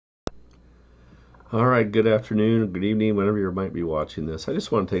All right, good afternoon, good evening, whenever you might be watching this. I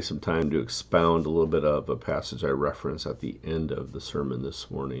just want to take some time to expound a little bit of a passage I referenced at the end of the sermon this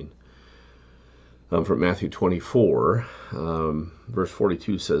morning from Matthew 24. Verse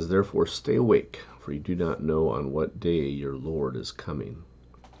 42 says, "Therefore stay awake, for you do not know on what day your Lord is coming.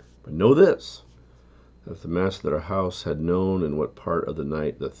 But know this, that if the master of the house had known in what part of the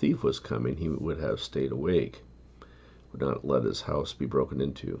night the thief was coming, he would have stayed awake, would not let his house be broken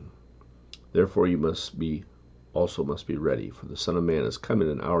into. Therefore you must be ready, for the Son of Man is coming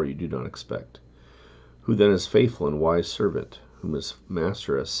in an hour you do not expect. Who then is faithful and wise servant, whom his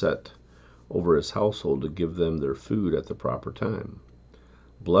master has set over his household to give them their food at the proper time?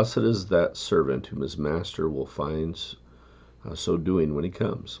 Blessed is that servant whom his master will find so doing when he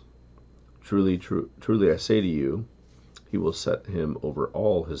comes. Truly I say to you, he will set him over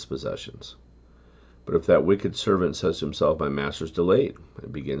all his possessions. But if that wicked servant says to himself, my master's delayed,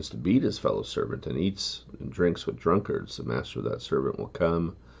 and begins to beat his fellow servant, and eats and drinks with drunkards, the master of that servant will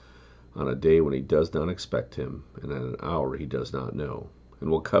come on a day when he does not expect him, and at an hour he does not know,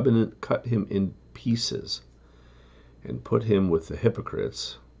 and will come and cut him in pieces, and put him with the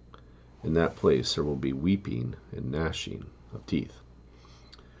hypocrites. In that place there will be weeping and gnashing of teeth."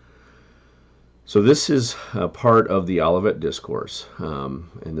 So this is a part of the Olivet Discourse,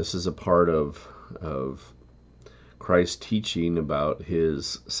 and this is a part of Christ's teaching about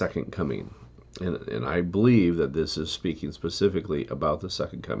his second coming. And I believe that this is speaking specifically about the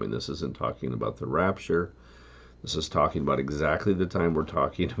second coming. This isn't talking about the rapture. This is talking about exactly the time we're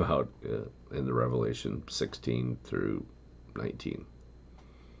talking about in the Revelation 16 through 19.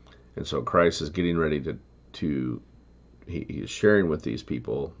 And so Christ is getting ready he is sharing with these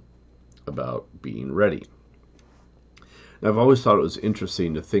people about being ready. Now, I've always thought it was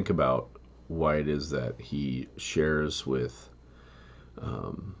interesting to think about why it is that he shares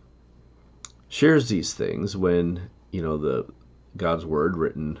these things when the God's word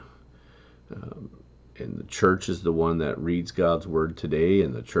written, and the church is the one that reads God's word today,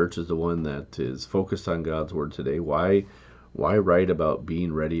 and the church is the one that is focused on God's word today. Why write about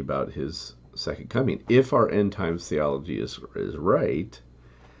being ready about his second coming? If our end times theology is right,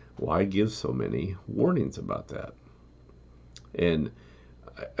 why give so many warnings about that? And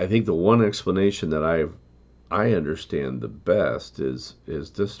I think the one explanation that I understand the best is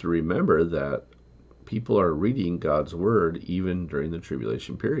just to remember that people are reading God's word even during the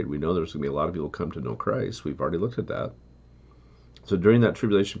tribulation period. We know there's going to be a lot of people come to know Christ. We've already looked at that. So during that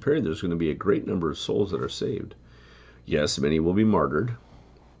tribulation period, there's going to be a great number of souls that are saved. Yes, many will be martyred,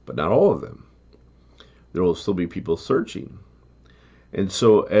 but not all of them. There will still be people searching. And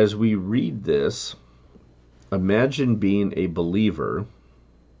so as we read this, imagine being a believer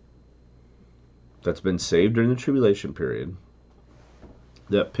that's been saved during the tribulation period,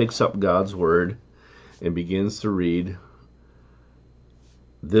 that picks up God's word and begins to read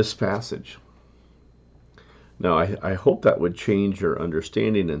this passage. Now, I hope that would change your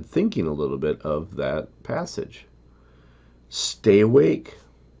understanding and thinking a little bit of that passage. Stay awake.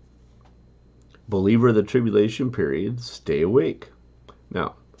 Believer of the tribulation period, stay awake.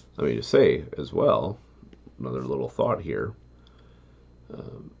 Now, let me just say as well, another little thought here.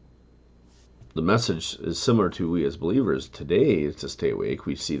 The message is similar to we as believers today is to stay awake.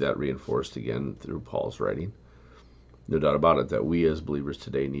 We see that reinforced again through Paul's writing. No doubt about it that we as believers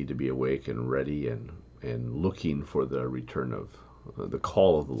today need to be awake and ready and looking for the return of the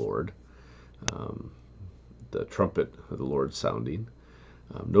call of the Lord, the trumpet of the Lord sounding.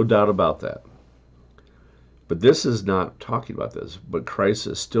 No doubt about that. But this is not talking about this, but Christ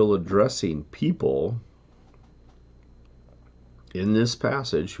is still addressing people in this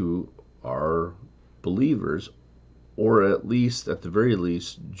passage who are believers, or at the very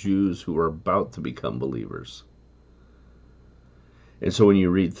least, Jews who are about to become believers. And so when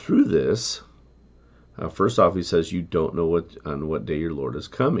you read through this, first off, he says, you don't know on what day your Lord is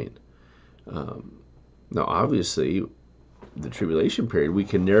coming. Now, obviously, the tribulation period, we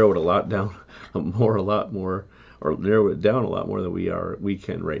can narrow it a lot down than we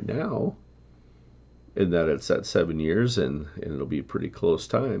can right now, in that it's at 7 years and it'll be a pretty close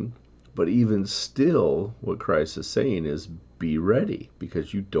time. But even still, what Christ is saying is be ready,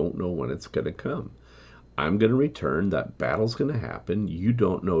 because you don't know when it's going to come. I'm going to return. That battle's going to happen. You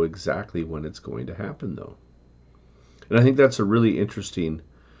don't know exactly when it's going to happen, though. And I think that's a really interesting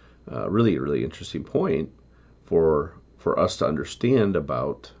point for us to understand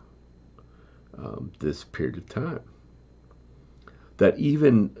about this period of time. That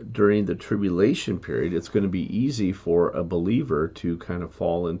even during the tribulation period, it's going to be easy for a believer to kind of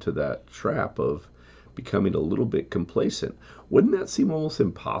fall into that trap of becoming a little bit complacent. Wouldn't that seem almost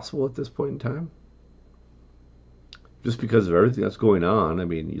impossible at this point in time? just because of everything that's going on. I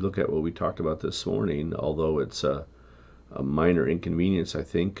mean, you look at what we talked about this morning, although it's a minor inconvenience, I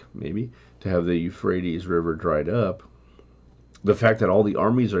think, maybe, to have the Euphrates River dried up, the fact that all the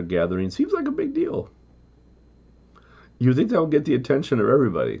armies are gathering seems like a big deal. You think that will get the attention of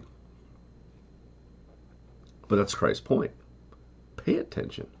everybody. But that's Christ's point. Pay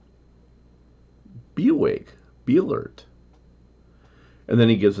attention. Be awake. Be alert. And then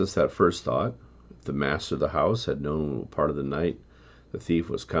he gives us that first thought. If the master of the house had known part of the night the thief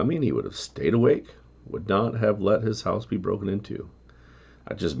was coming, he would have stayed awake, would not have let his house be broken into.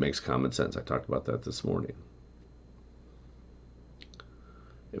 That just makes common sense. I talked about that this morning.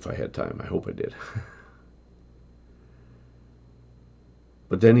 If I had time, I hope I did.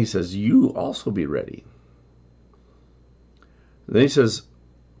 But then he says, you also be ready. And then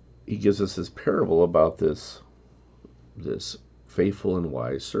he gives us this parable about this faithful and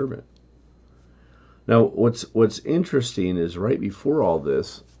wise servant. Now, what's interesting is right before all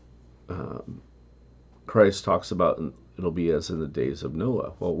this, Christ talks about it'll be as in the days of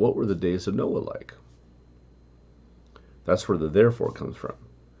Noah. Well, what were the days of Noah like? That's where the therefore comes from.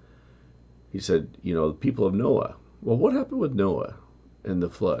 He said, the people of Noah. Well, what happened with Noah and the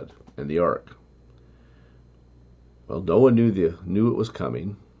flood and the ark? Well, Noah knew it was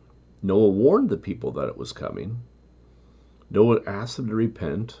coming. Noah warned the people that it was coming. Noah asked them to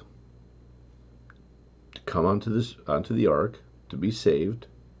repent, to come onto the ark, to be saved.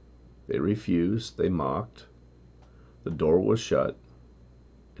 They refused. They mocked. The door was shut,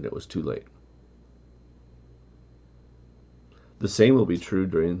 and it was too late. The same will be true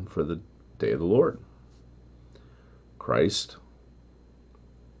for the day of the Lord. Christ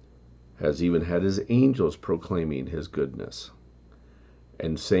has even had his angels proclaiming his goodness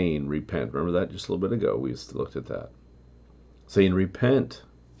and saying, repent. Remember that just a little bit ago? We looked at that. Saying, repent.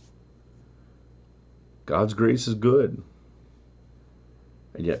 God's grace is good.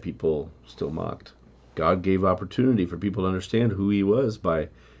 And yet people still mocked. God gave opportunity for people to understand who he was by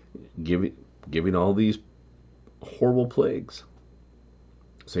giving all these horrible plagues.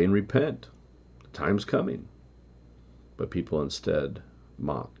 Saying, repent. The time's coming. But people instead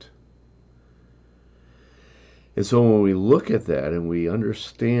mocked. And so when we look at that and we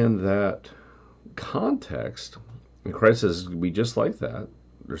understand that context, and Christ says it's going to be just like that,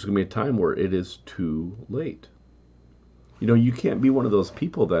 there's going to be a time where it is too late. You can't be one of those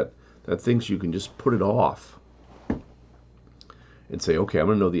people that thinks you can just put it off and say, okay, I'm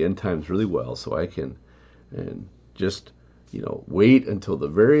going to know the end times really well so I can just wait until the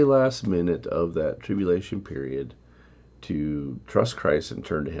very last minute of that tribulation period to trust Christ and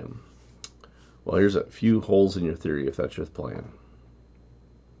turn to him. Well, here's a few holes in your theory if that's your plan.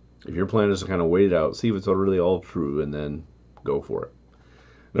 If your plan is to kind of wait it out, see if it's really all true, and then go for it.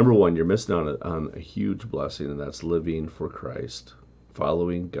 Number one, you're missing on a huge blessing, and that's living for Christ,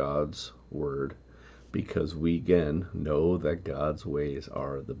 following God's word, because we, again, know that God's ways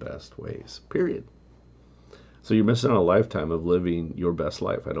are the best ways, period. So you're missing on a lifetime of living your best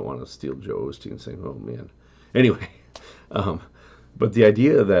life. I don't want to steal Joe Osteen saying, oh, man. Anyway, but the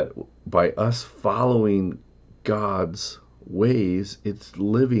idea that by us following God's ways, it's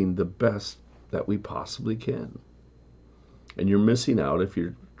living the best that we possibly can. And you're missing out if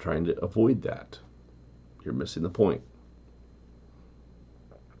you're trying to avoid that. You're missing the point.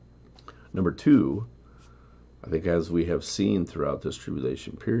 Number two, I think as we have seen throughout this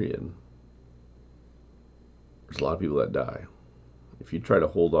tribulation period, there's a lot of people that die. If you try to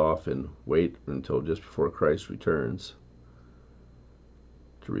hold off and wait until just before Christ returns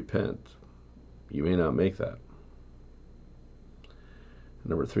to repent, you may not make that.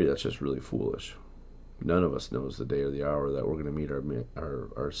 Number three, that's just really foolish. None of us knows the day or the hour that we're going to meet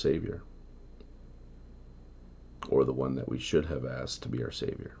our Savior, or the one that we should have asked to be our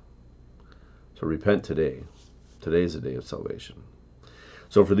Savior. So repent today. Today is the day of salvation.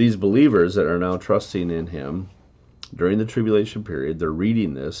 So for these believers that are now trusting in him during the tribulation period, they're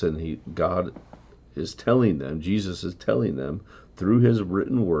reading this, and God is telling them, Jesus is telling them through his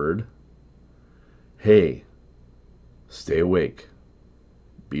written word, hey, stay awake,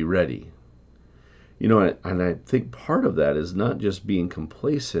 be ready. And I think part of that is not just being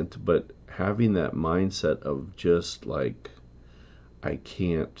complacent, but having that mindset of just like, I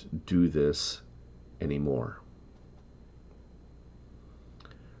can't do this anymore.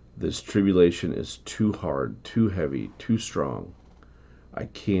 This tribulation is too hard, too heavy, too strong. I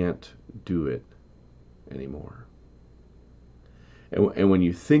can't do it anymore. And when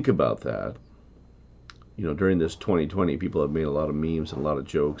you think about that, during this 2020, people have made a lot of memes and a lot of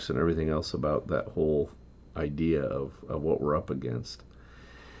jokes and everything else about that whole idea of what we're up against.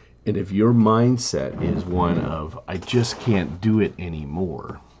 And if your mindset is one of, I just can't do it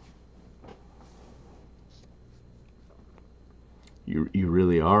anymore, you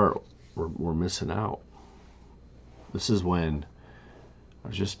really are, we're missing out. This is when, I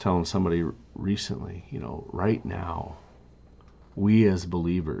was just telling somebody recently, right now, we as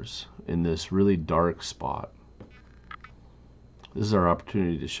believers in this really dark spot, this is our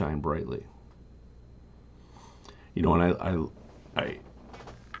opportunity to shine brightly. And I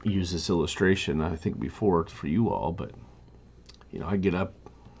use this illustration, I think before, for you all, but I get up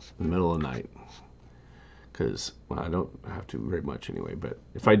in the middle of the night because, well, I don't have to very much anyway, but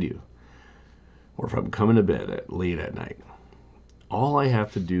if I do, or if I'm coming to bed late at night, all I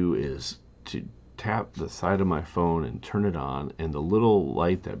have to do is to tap the side of my phone and turn it on, and the little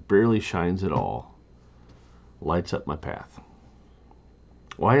light that barely shines at all lights up my path.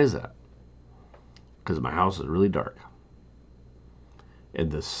 Why is that? Because my house is really dark, and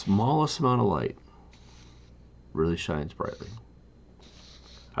the smallest amount of light really shines brightly.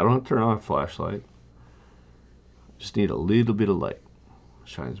 I don't have to turn on a flashlight. I just need a little bit of light. It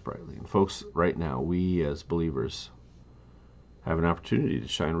shines brightly. And folks, right now, we as believers have an opportunity to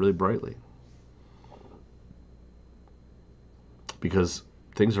shine really brightly, because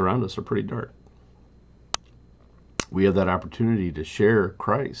things around us are pretty dark. We have that opportunity to share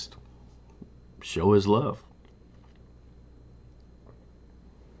Christ, show his love,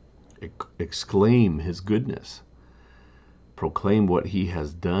 exclaim his goodness, proclaim what he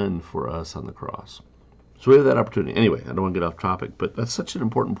has done for us on the cross. So we have that opportunity. Anyway, I don't want to get off topic, but that's such an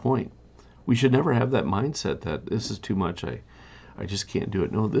important point. We should never have that mindset that this is too much, I just can't do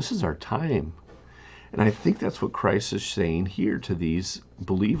it. No, this is our time. And I think that's what Christ is saying here to these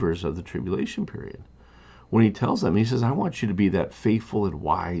believers of the tribulation period. When he tells them, he says, I want you to be that faithful and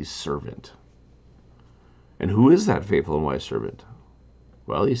wise servant. And who is that faithful and wise servant?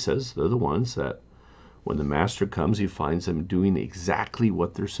 Well, he says they're the ones that when the master comes, he finds them doing exactly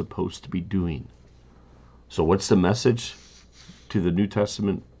what they're supposed to be doing. So what's the message to the New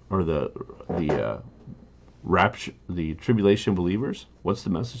Testament, or the rapture, the tribulation believers? What's the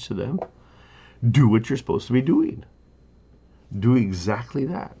message to them? Do what you're supposed to be doing. Do exactly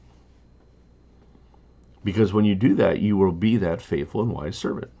that. Because when you do that, you will be that faithful and wise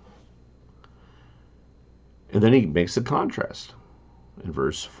servant. And then he makes a contrast in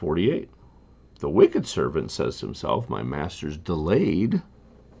verse 48. The wicked servant says to himself, my master's delayed,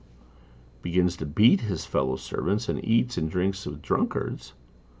 begins to beat his fellow servants and eats and drinks with drunkards.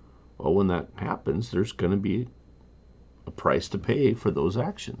 Well, when that happens, there's going to be a price to pay for those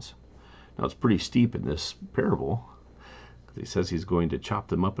actions. Now, it's pretty steep in this parable. He says he's going to chop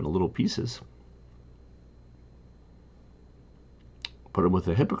them up into little pieces, put them with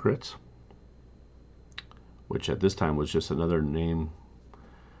the hypocrites, which at this time was just another name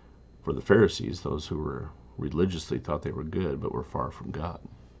for the Pharisees, those who were religiously thought they were good but were far from God.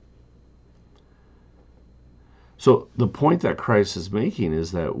 So the point that Christ is making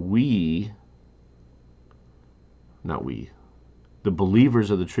is that the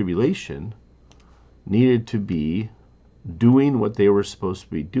believers of the tribulation needed to be doing what they were supposed to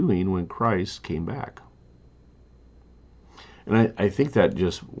be doing when Christ came back. And I think that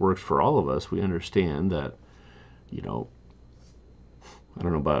just works for all of us. We understand that, I don't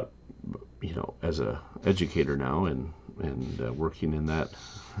know about, as a educator now and working in that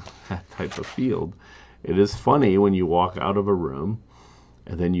type of field, it is funny when you walk out of a room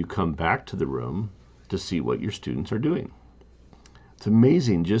and then you come back to the room to see what your students are doing. It's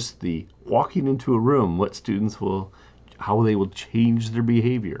amazing just the walking into a room, how they will change their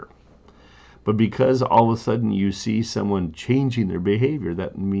behavior. But because all of a sudden you see someone changing their behavior,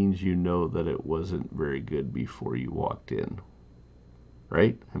 that means you know that it wasn't very good before you walked in.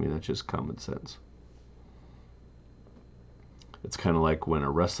 Right? I mean, that's just common sense. It's kind of like when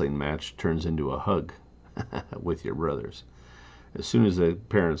a wrestling match turns into a hug with your brothers. As soon as the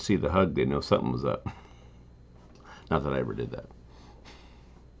parents see the hug, they know something was up. Not that I ever did that.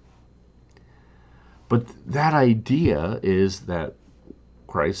 But that idea is that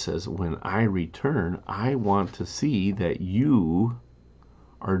Christ says, when I return, I want to see that you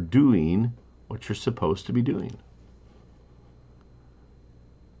are doing what you're supposed to be doing.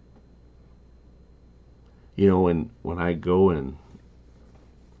 When I go and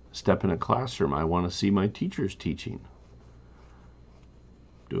step in a classroom, I want to see my teachers teaching,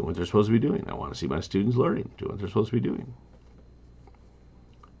 doing what they're supposed to be doing. I want to see my students learning, doing what they're supposed to be doing.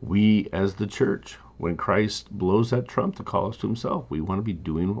 We, as the church, when Christ blows that trump to call us to himself, we want to be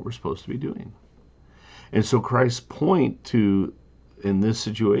doing what we're supposed to be doing. And so Christ's point in this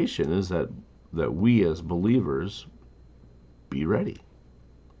situation is that we as believers be ready.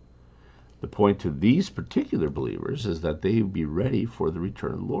 The point to these particular believers is that they be ready for the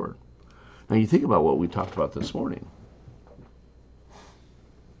return of the Lord. Now you think about what we talked about this morning.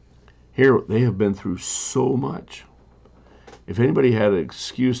 Here, they have been through so much. If anybody had an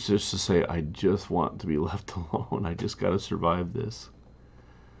excuse just to say, I just want to be left alone, I just got to survive this.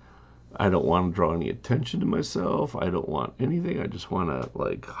 I don't want to draw any attention to myself. I don't want anything. I just want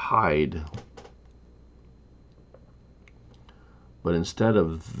to hide. But instead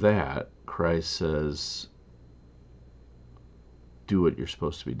of that, Christ says, do what you're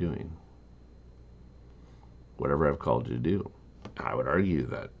supposed to be doing. Whatever I've called you to do. I would argue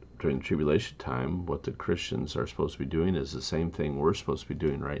that during tribulation time, what the Christians are supposed to be doing is the same thing we're supposed to be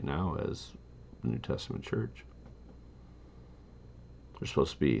doing right now as the New Testament church. They're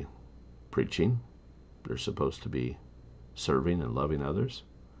supposed to be preaching. They're supposed to be serving and loving others.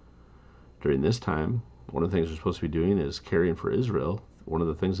 During this time, one of the things we're supposed to be doing is caring for Israel, one of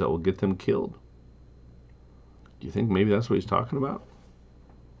the things that will get them killed. Do you think maybe that's what he's talking about?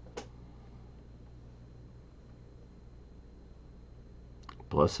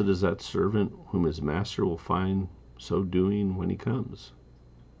 Blessed is that servant whom his master will find so doing when he comes.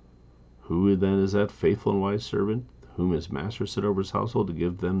 Who then is that faithful and wise servant whom his master set over his household to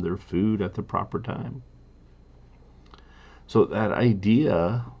give them their food at the proper time? So that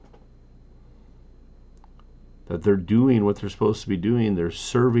idea that they're doing what they're supposed to be doing, they're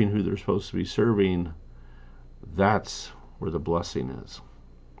serving who they're supposed to be serving, that's where the blessing is.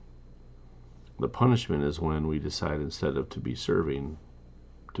 The punishment is when we decide instead of to be serving,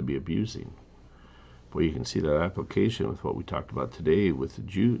 to be abusing. Well, you can see that application with what we talked about today with the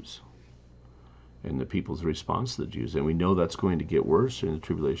Jews and the people's response to the Jews. And we know that's going to get worse during the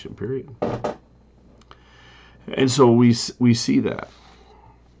tribulation period. And so we see that.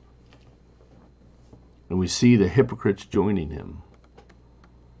 And we see the hypocrites joining him.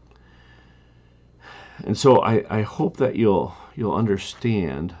 And so I hope that you'll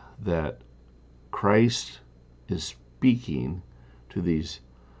understand that Christ is speaking to these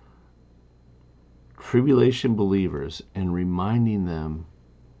tribulation believers and reminding them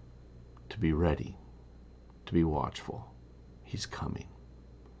to be ready, to be watchful. He's coming.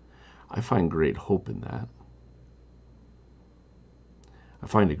 I find great hope in that. I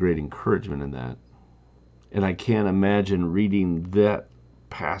find a great encouragement in that. And I can't imagine reading that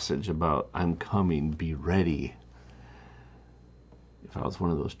passage about I'm coming, be ready, if I was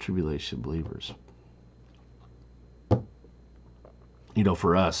one of those tribulation believers. You know,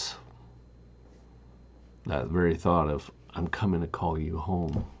 for us, that very thought of I'm coming to call you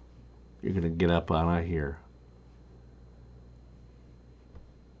home, you're going to get up out of here,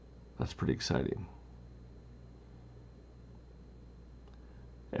 that's pretty exciting.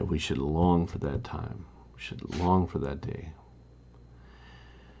 And we should long for that time. We should long for that day.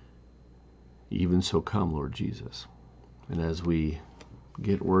 Even so come, Lord Jesus. And as we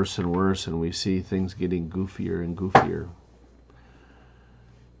get worse and worse and we see things getting goofier and goofier,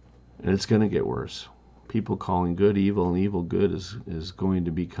 and it's going to get worse. People calling good evil and evil good is going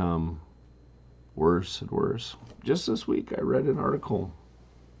to become worse and worse. Just this week I read an article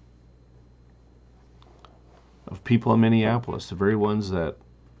of people in Minneapolis, the very ones that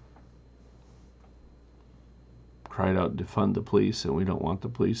cried out defund the police and we don't want the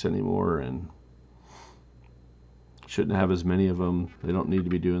police anymore and shouldn't have as many of them. They don't need to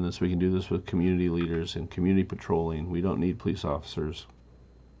be doing this. We can do this with community leaders and community patrolling. We don't need police officers.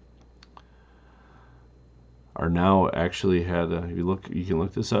 Are now actually had a, you can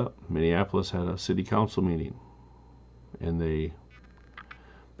look this up. Minneapolis had a city council meeting, and they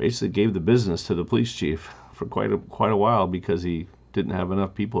basically gave the business to the police chief for quite a while because he didn't have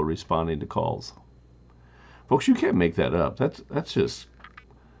enough people responding to calls. Folks, you can't make that up. That's just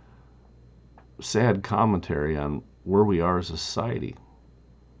sad commentary on where we are as a society.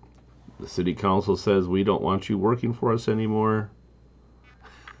 The city council says we don't want you working for us anymore.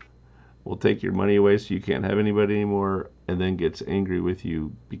 We'll take your money away so you can't have anybody anymore, and then gets angry with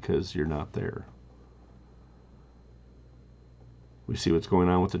you because you're not there. We see what's going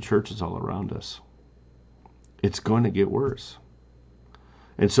on with the churches all around us. It's going to get worse.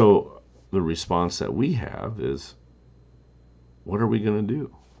 And so the response that we have is, what are we going to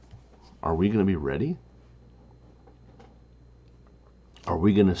do? Are we going to be ready? Are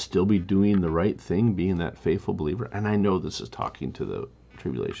we going to still be doing the right thing, being that faithful believer? And I know this is talking to the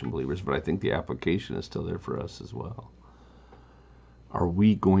tribulation believers, but I think the application is still there for us as well. Are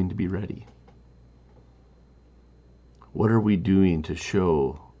we going to be ready? What are we doing to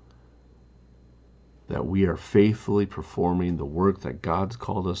show that we are faithfully performing the work that God's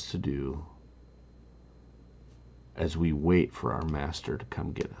called us to do as we wait for our Master to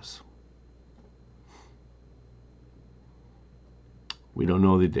come get us? We don't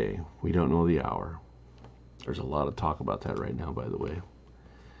know the day. We don't know the hour. There's a lot of talk about that right now, by the way.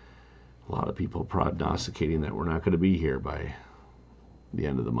 A lot of people prognosticating that we're not going to be here by the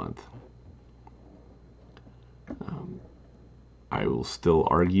end of the month. I will still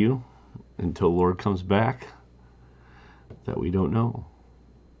argue until the Lord comes back that we don't know.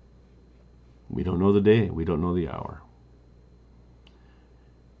 We don't know the day. We don't know the hour.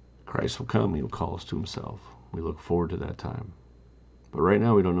 Christ will come. He will call us to himself. We look forward to that time. But right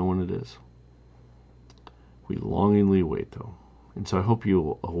now, we don't know when it is. We longingly wait, though. And so I hope you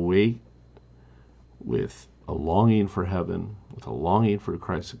will await with a longing for heaven, with a longing for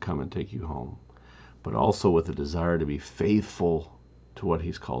Christ to come and take you home, but also with a desire to be faithful to what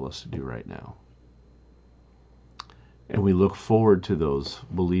he's called us to do right now. And we look forward to those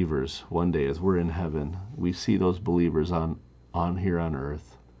believers one day as we're in heaven. We see those believers on here on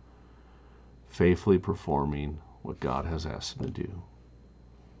earth faithfully performing what God has asked them to do.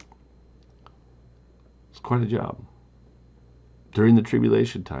 It's quite a job. During the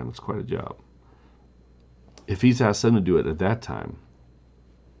tribulation time, it's quite a job. If he's asked them to do it at that time,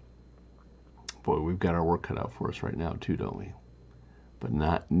 boy, we've got our work cut out for us right now too, don't we? But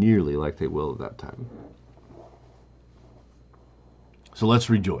not nearly like they will at that time. So let's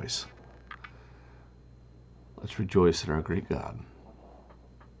rejoice. Let's rejoice in our great God,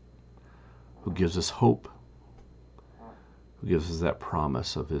 who gives us hope, who gives us that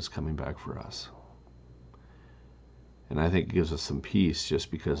promise of his coming back for us. And I think it gives us some peace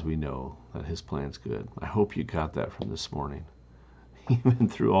just because we know that his plan's good. I hope you got that from this morning, even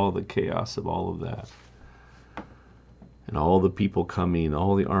through all the chaos of all of that. And all the people coming,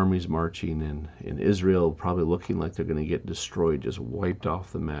 all the armies marching, and in Israel probably looking like they're going to get destroyed, just wiped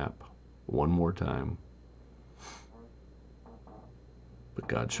off the map one more time. But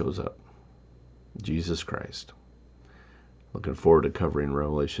God shows up. Jesus Christ. Looking forward to covering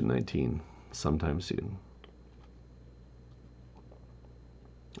Revelation 19 sometime soon.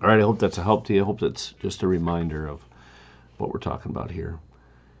 All right, I hope that's a help to you. I hope that's just a reminder of what we're talking about here.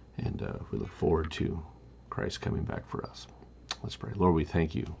 And we look forward to Christ coming back for us. Let's pray. Lord, we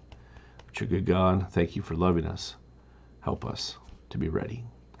thank you that you're good God. Thank you for loving us. Help us to be ready.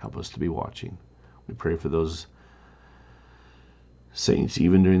 Help us to be watching. We pray for those saints,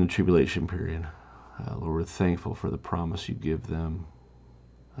 even during the tribulation period. Lord, we're thankful for the promise you give them.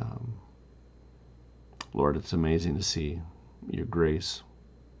 Lord, it's amazing to see your grace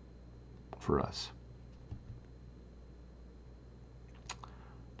for us.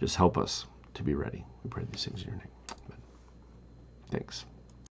 Just help us to be ready. We pray these things in your name. Amen. Thanks.